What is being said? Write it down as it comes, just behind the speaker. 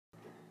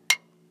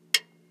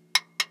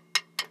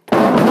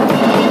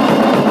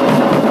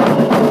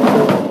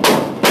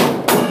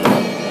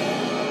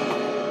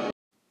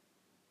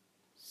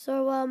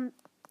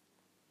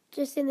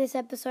just in this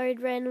episode,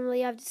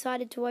 randomly, I've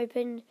decided to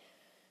open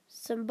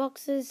some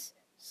boxes.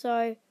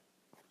 So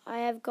I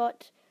have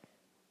got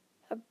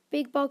a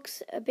big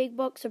box, a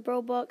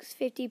brawl box,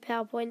 50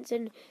 power points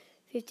and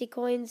 50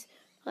 coins.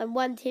 I'm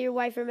one tier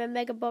away from a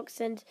mega box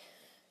and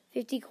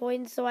 50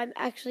 coins, so I'm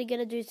actually going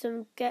to do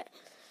some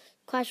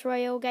Clash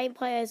Royale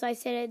gameplay, as I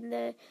said in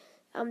the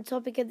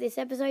topic of this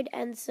episode,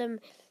 and some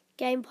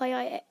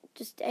gameplay,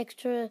 just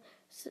extra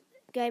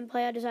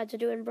gameplay I decided to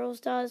do in Brawl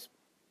Stars.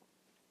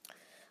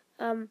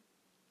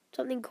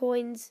 Something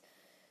coins,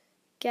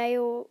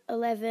 Gale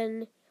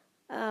 11,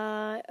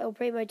 El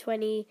Primo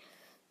 20,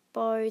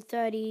 Bo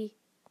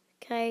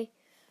 30k,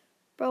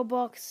 Brawl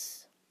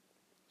Box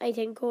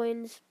 18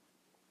 coins,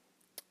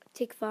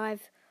 Tick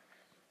 5,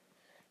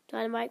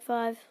 Dynamite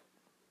 5,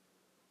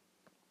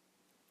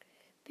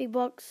 Big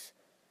Box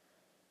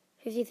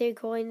 53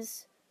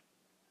 coins,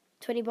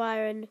 20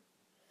 Byron,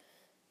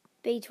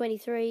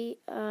 B23,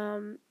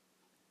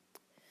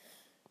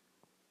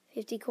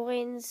 50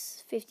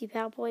 coins, 50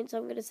 power points.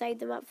 I'm going to save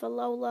them up for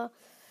Lola.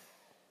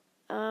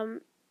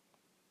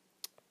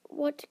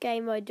 What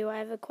game mode do I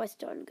have a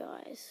quest on,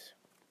 guys?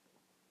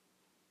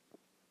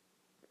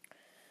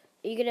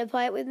 Are you going to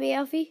play it with me,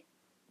 Alfie?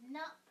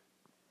 No.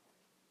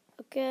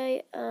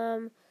 Okay,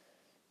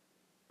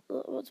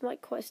 what's my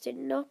quest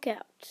in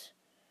Knockout?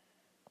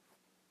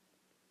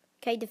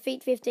 Okay,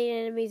 defeat 15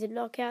 enemies in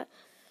Knockout.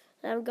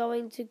 And I'm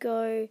going to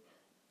go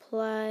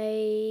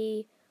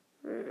play...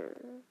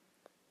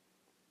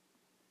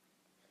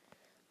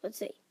 Let's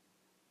see.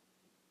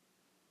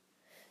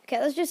 Okay,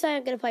 let's just say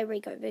I'm going to play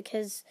Rico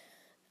because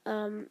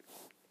I'm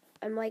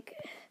like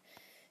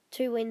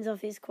 2 wins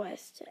off his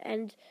quest.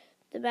 And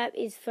the map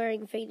is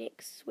Furring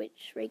Phoenix,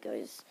 which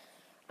Rico's...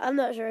 I'm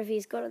not sure if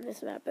he's got on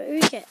this map, but who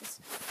cares?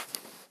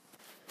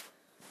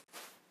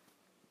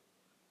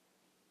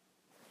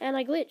 And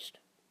I glitched.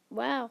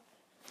 Wow.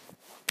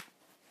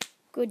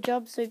 Good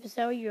job,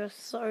 Supercell. You're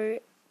so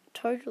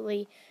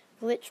totally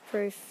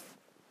glitch-proof.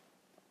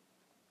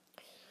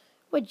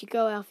 Where'd you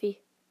go, Alfie?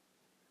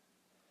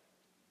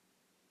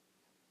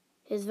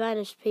 He's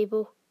vanished,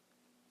 people.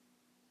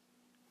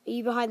 Are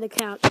you behind the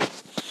couch?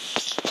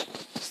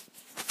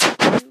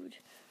 Dude.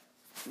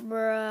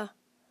 Bruh.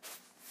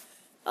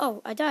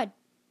 Oh, I died.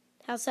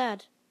 How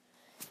sad.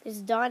 This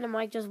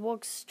Dynamite just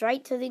walks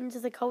straight into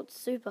the Colt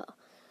Super.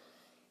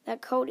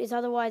 That Colt is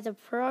otherwise a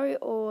pro,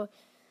 or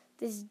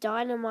this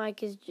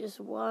Dynamite is just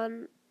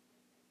one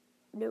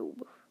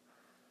noob.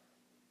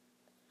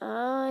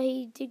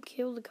 He did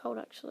kill the Colt,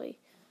 actually,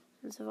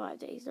 and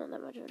survived it. He's not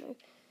that much of a noob.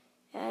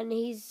 And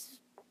he's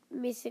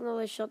missing all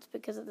his shots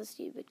because of the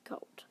stupid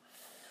Colt.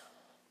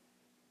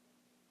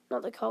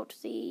 Not the Colt,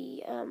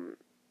 the,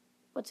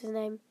 what's his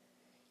name?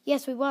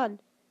 Yes, we won.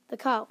 The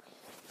Carl.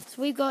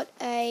 So we've got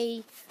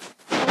a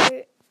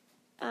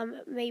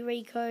me,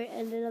 Rico,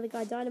 and another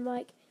guy,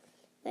 Dynamite.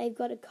 They've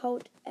got a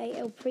Colt, a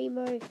El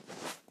Primo,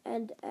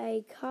 and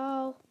a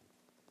Carl.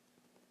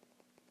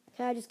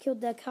 Okay, I just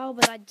killed their Carl,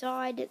 but I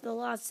died at the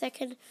last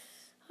second.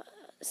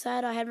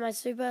 Sad, I had my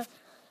super.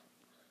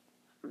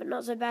 But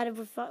not so bad if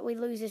we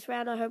lose this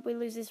round. I hope we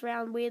lose this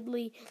round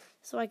weirdly,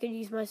 so I can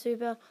use my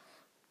super.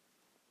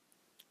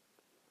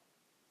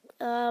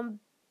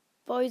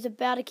 Bo's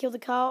about to kill the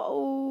Carl.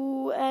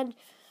 Oh, and...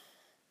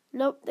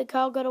 Nope, the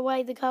Carl got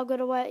away.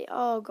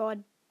 Oh,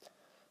 God.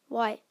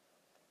 Why?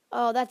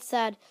 Oh, that's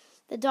sad.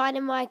 The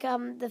Dynamite,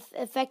 the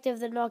effect of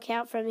the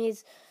knockout from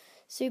his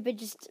super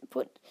just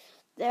put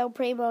the El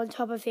Primo on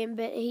top of him,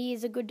 but he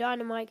is a good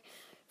Dynamite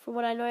from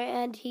what I know,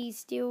 and he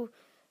still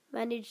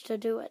managed to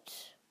do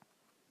it.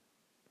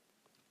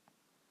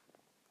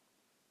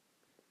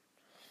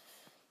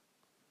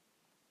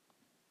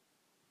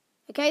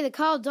 Okay, the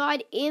Carl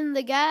died in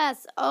the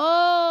gas.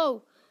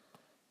 Oh!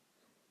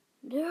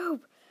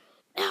 Nope.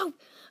 No!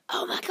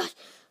 Oh my gosh!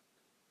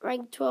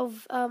 Rank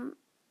 12,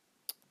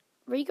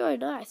 Rico,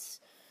 nice.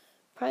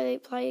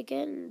 Play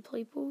again,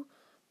 people.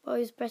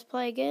 Boys, press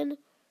play again.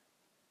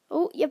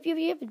 Oh, yep,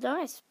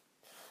 nice.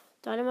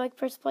 Dynamite,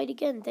 press play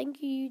again.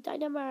 Thank you,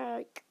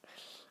 Dynamite.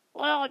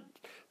 Well,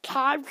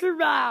 time to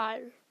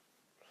ride.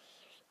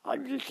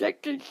 On the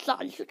second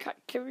science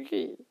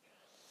activity.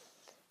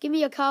 Give me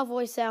your Carl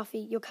voice, Alfie.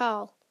 Your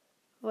Carl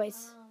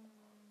voice.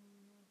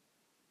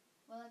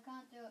 Well, I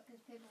can't do it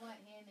because people won't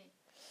hear me.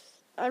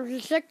 I'm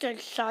the second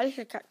science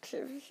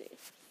activity.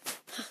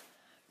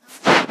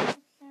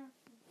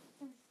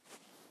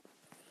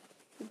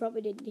 You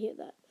probably didn't hear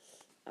that.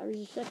 I'm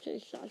the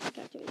second science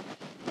activity.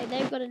 Okay,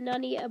 they've got a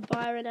Nunny, a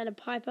Byron, and a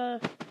Piper.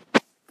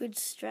 Good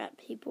strat,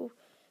 people.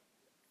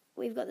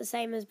 We've got the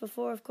same as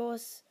before, of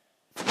course.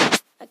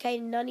 Okay,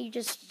 Nunny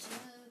just...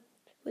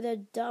 with a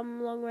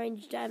dumb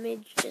long-range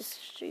damage, just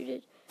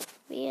shooted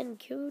me and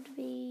killed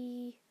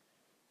me.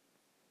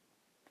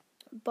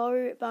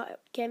 Bo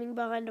coming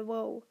behind a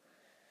wall.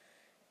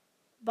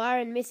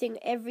 Byron missing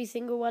every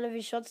single one of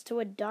his shots to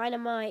a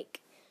Dynamite.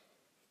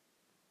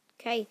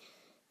 Okay,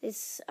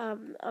 this,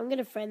 I'm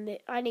gonna friend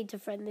it. I need to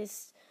friend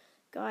this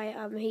guy.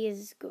 He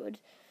is good.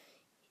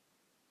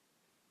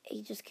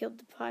 He just killed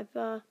the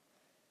Piper.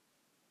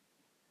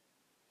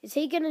 Is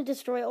he going to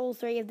destroy all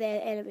 3 of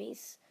their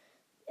enemies?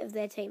 Of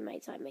their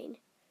teammates, I mean.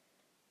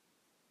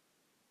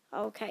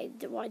 Okay,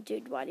 dude, why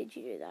did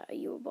you do that? Are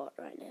you a bot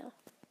right now?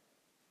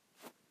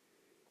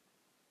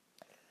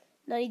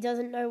 Nutty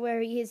doesn't know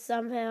where he is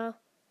somehow.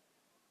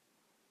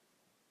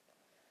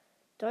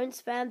 Don't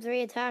spam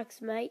 3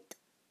 attacks, mate.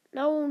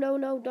 No,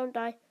 don't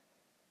die.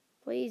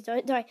 Please,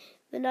 don't die.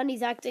 The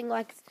Nunny's acting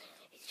like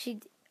she...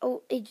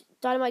 Oh,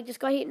 Dynamite just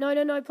got hit.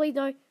 No, please,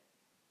 no.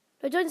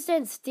 No, don't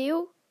stand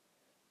still.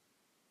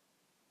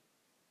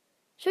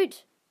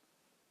 Shoot.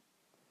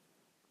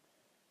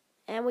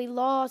 And we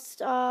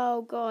lost.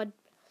 Oh, God.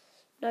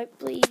 No,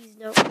 please,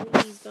 no,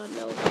 please, God,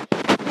 no.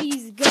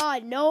 Please,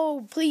 God,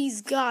 no.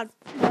 Please, God,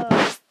 no.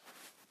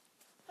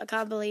 I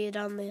can't believe you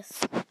done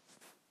this.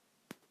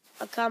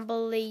 I can't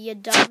believe you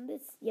done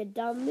this. You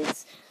done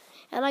this.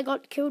 And I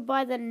got killed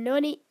by the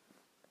Nunny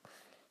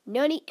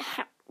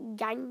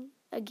gang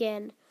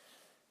again.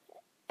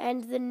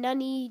 And the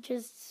Nunny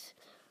just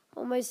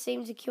almost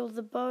seemed to kill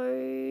the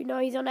bow. No,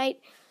 he's on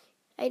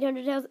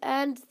 800 health.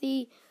 And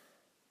the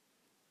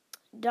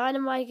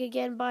Dynamite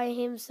again by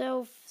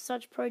himself.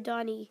 Such pro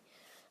Dynny.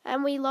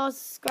 And we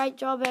lost. Great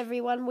job,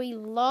 everyone. We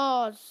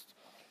lost.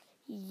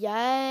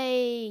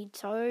 Yay.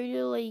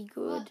 Totally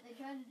good. Well, they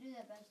tried to do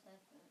their best effort.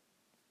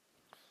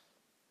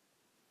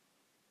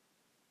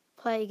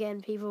 Play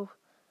again, people.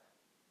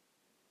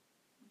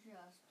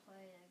 Just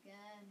play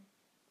again.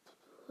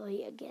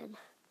 Play again.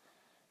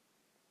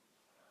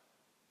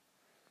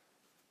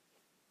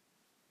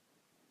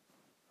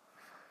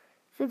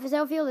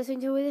 Supercell, if you're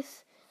listening to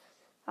this,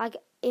 like,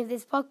 if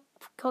this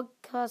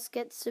podcast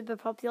gets super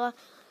popular,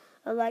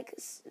 or like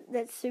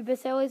that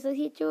Supercell is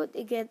listening to it,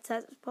 it gets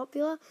as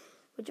popular,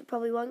 which it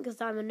probably won't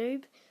because I'm a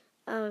noob.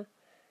 So,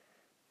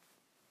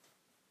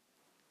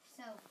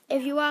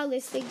 If you are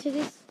listening to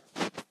this,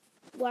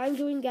 while I'm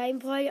doing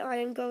gameplay, I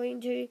am going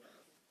to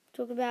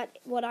talk about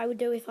what I would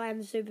do if I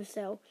am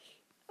Supercell.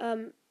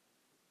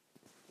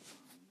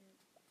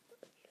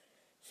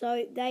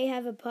 So they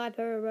have a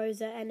Piper, a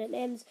Rosa, and an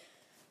Ems.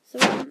 So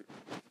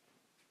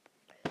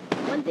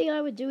one thing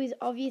I would do is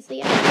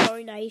obviously add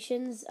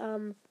donations.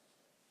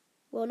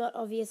 Well, not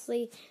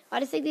obviously. I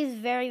just think this is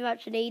very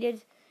much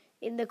needed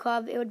in the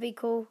club. It would be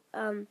cool.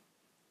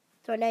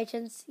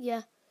 Donations,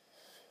 yeah.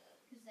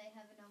 because they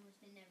have it almost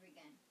in every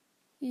game.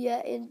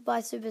 Yeah,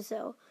 by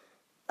Supercell.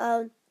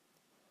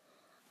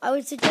 I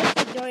would suggest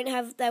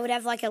they would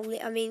have like a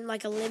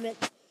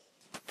limit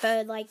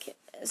per like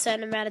a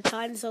certain amount of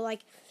time. So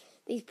like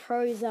these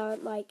pros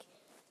aren't like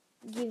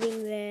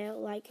giving their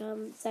like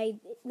say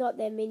not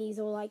their minis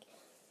or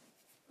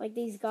like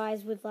these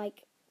guys with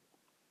like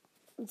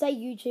say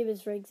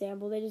YouTubers for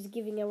example, they're just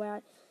giving away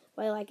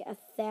like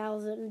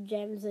 1,000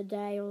 gems a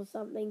day or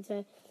something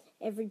to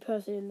every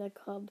person in the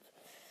club.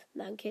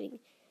 No, I'm kidding.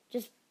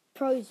 Just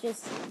pros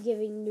just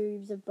giving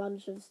noobs a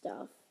bunch of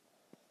stuff.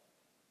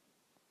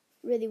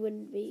 Really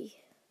wouldn't be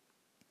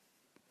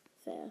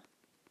fair.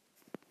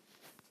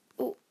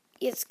 Oh,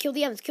 yes, kill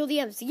the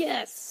M's,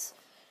 yes!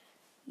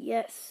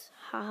 Yes.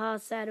 Haha,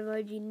 sad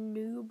emoji,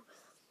 noob.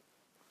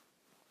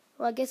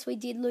 Well, I guess we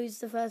did lose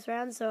the first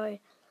round, so I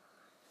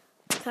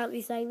can't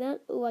be saying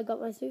that. Oh, I got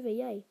my super,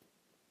 yay.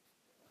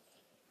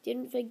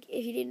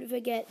 If you didn't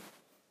forget,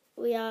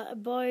 we are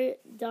Bo,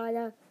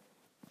 Dinah,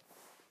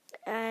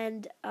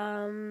 and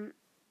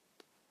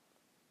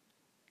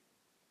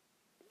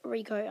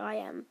Rico, I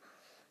am.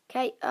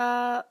 Okay,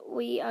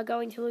 we are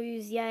going to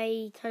lose,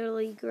 yay,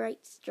 totally great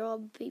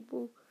job,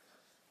 people.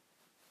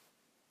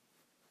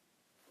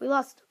 We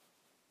lost.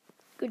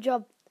 Good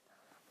job.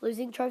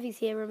 Losing trophies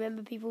here,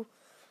 remember, people.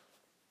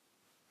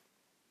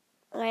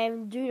 I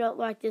do not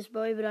like this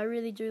bow, but I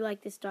really do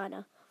like this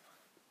Dinah.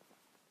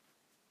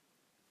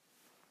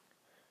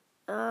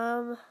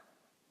 So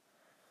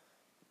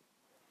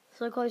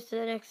close to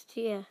the next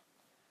tier.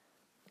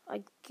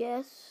 I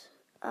guess.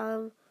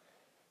 I'm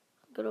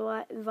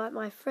gonna invite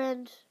my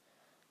friend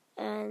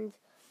and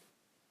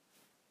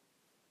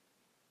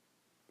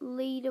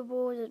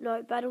leaderboard.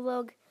 No, battle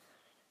log.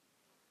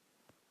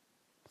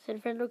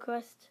 Send friend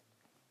request.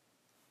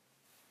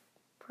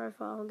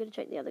 Profile. I'm gonna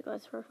check the other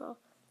guy's profile.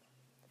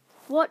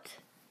 What?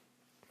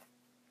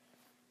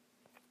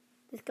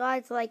 This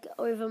guy's like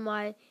over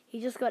my...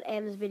 He just got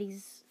M's, but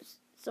he's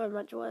so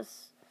much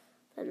worse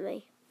than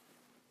me.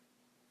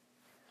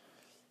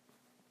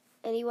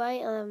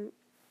 Anyway,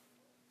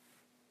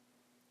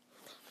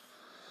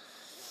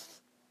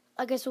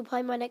 I guess we'll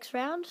play my next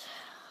round.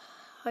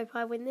 Hope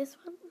I win this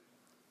one.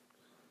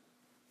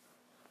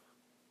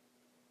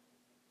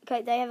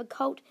 Okay, they have a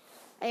Colt,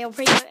 a El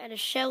Primo, and a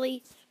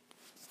Shelly.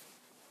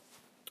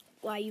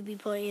 Why you be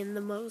playing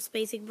the most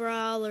basic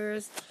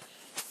brawlers?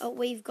 Oh,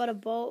 we've got a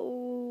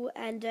Bow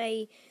and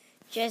a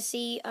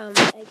Jessie,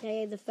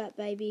 aka the fat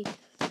baby.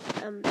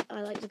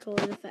 I like to call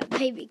her the fat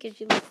baby because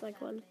she looks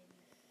like one.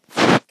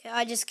 Okay,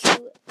 I just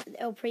killed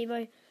El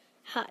Primo.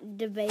 Ha,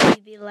 the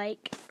baby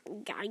like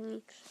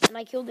gang, and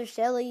I killed the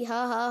Shelly.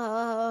 Ha ha ha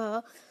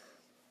ha ha.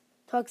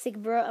 Toxic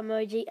bro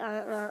emoji.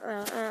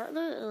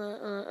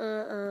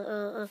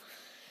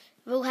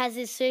 Bull has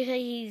his super,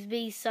 he's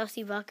be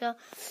Sussy Bucker.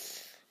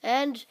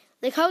 And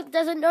the Colt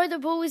doesn't know the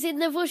Bull is in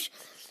the bush.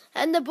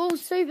 And the Bull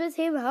supers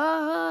him. Ha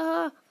ha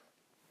ha.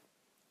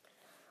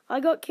 I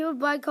got killed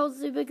by a Colt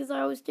super because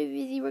I was too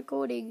busy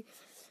recording.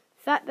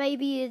 Fat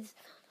Baby is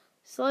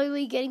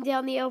slowly getting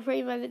down the El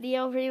Primo, but the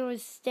El Primo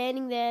is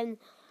standing there and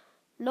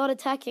not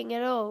attacking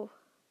at all.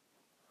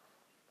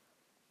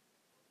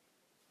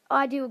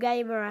 Ideal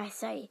gamer, I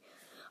say.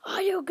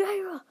 Ideal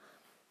gamer.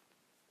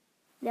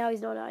 Now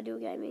he's not ideal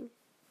gaming.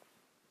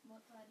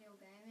 What's ideal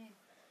gaming?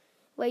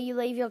 Where you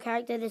leave your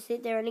character to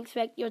sit there and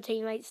expect your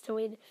teammates to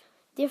win.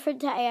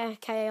 Different to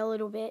AFK a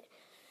little bit.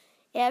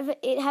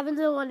 It happens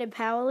a lot in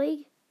Power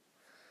League.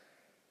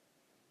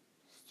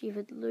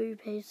 Stupid Lou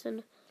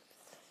person.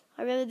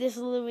 I remember this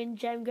Lou in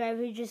Jamgrave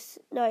who just...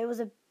 No, it was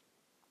a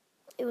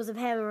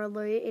Pam or a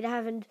Lou. It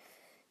happened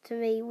to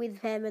me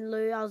with Pam and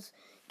Lou. I was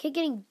kept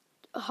getting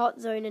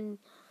hot zone and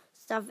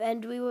stuff,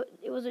 and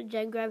it was at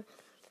Jamgrave.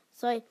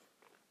 So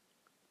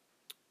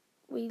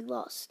we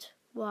lost.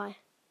 Why?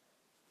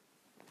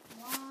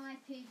 Why,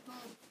 people?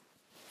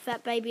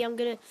 Fat Baby, I'm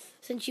gonna,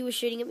 since you were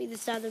shooting at me the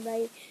start of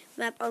the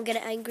map, I'm gonna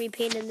angry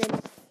pin and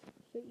then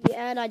shoot you.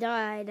 And I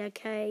died.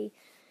 Okay,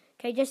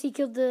 Jesse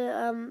killed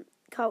the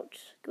Colt.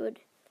 Good.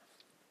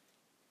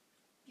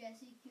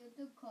 Jesse killed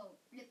the Colt.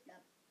 Flip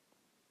flop.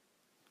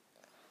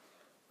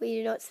 We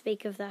do not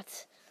speak of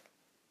that.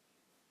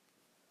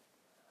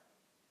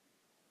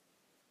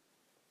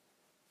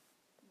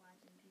 Why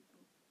do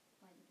people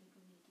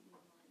need to be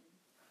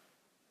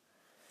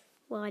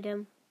Wyden?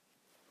 Wydom.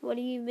 What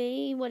do you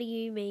mean? What do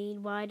you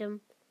mean, Wydom?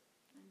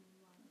 I mean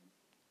Wyden.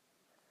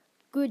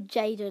 Good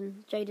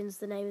Jaden. Jaden's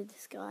the name of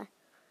this guy.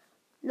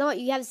 No,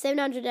 you have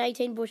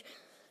 718 bush.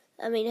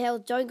 I mean, hell,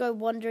 don't go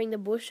wandering the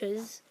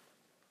bushes.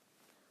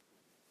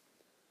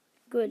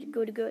 Good.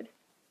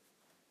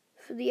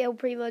 For the El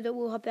Primo that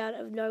will hop out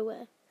of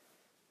nowhere.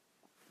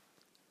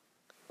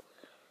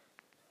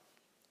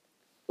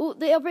 Oh,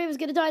 the El Primo's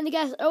gonna die in the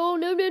gas. Oh,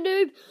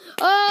 noob.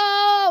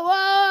 Oh,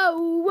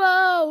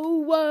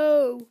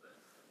 whoa.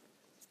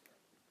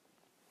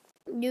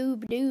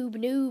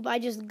 Noob. I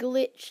just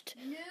glitched.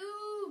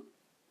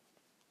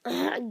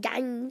 Noob!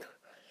 Gang.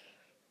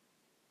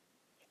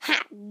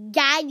 Ha,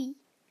 gang.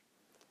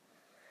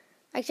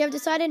 Actually, I've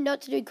decided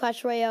not to do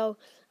Clash Royale.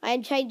 I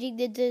am changing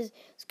the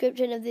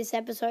description of this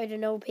episode to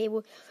know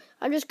people.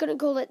 I'm just going to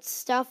call it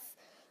Stuff.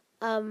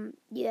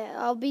 Yeah,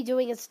 I'll be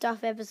doing a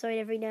Stuff episode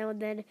every now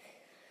and then.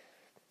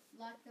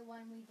 Like the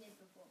one we did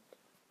before.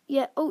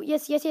 Yeah, oh,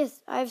 yes.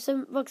 I have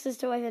some boxes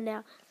to open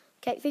now.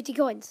 Okay, 50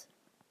 coins.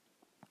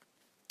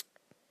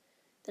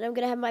 Then I'm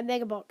going to have my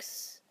mega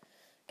box.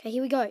 Okay,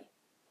 here we go.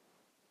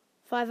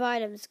 5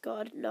 items.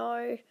 God,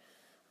 no.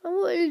 I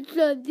wanted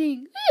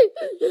something.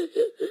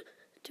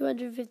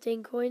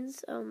 215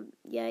 coins.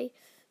 Yay.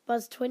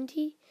 Buzz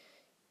 20.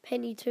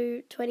 Penny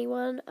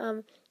 21.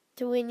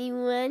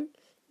 21.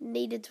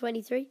 Needed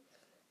 23.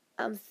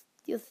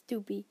 You're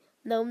stupid.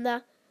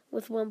 Nomna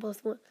with 1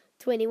 plus 1.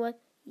 21.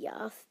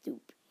 Yeah,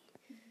 stupid.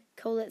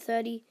 Colette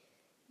 30.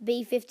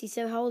 B50.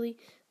 So holy.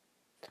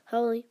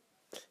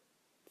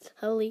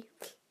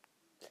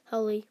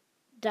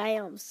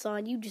 Damn,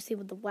 son. You just hit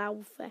with the wow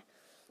effect.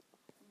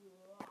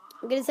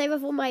 I'm going to save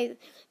up all my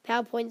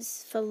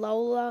PowerPoints for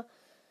Lola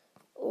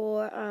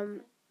or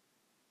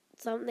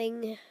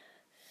something.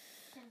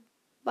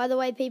 By the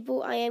way,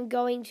 people, I am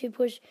going to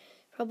push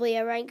probably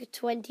a rank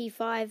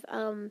 25.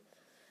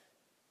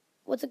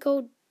 What's it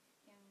called?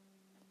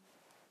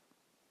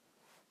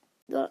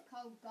 Called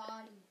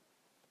Gotti.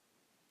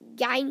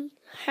 Gang.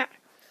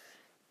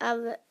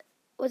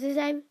 What's his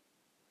name?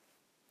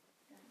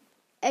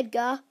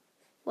 Edgar.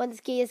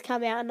 Once gears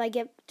come out and I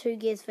get 2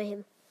 gears for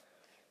him.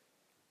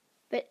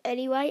 But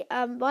anyway,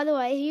 by the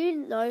way, you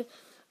didn't know,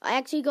 I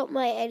actually got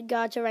my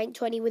Edgar to rank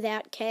 20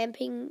 without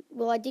camping.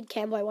 Well, I did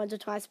camp like once or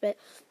twice, but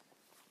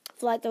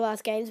for like the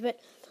last games, but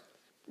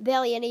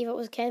barely any of it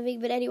was camping.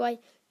 But anyway,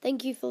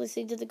 thank you for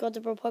listening to the Gods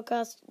of Brawl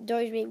podcast.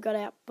 Doge Meme got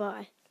out.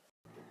 Bye.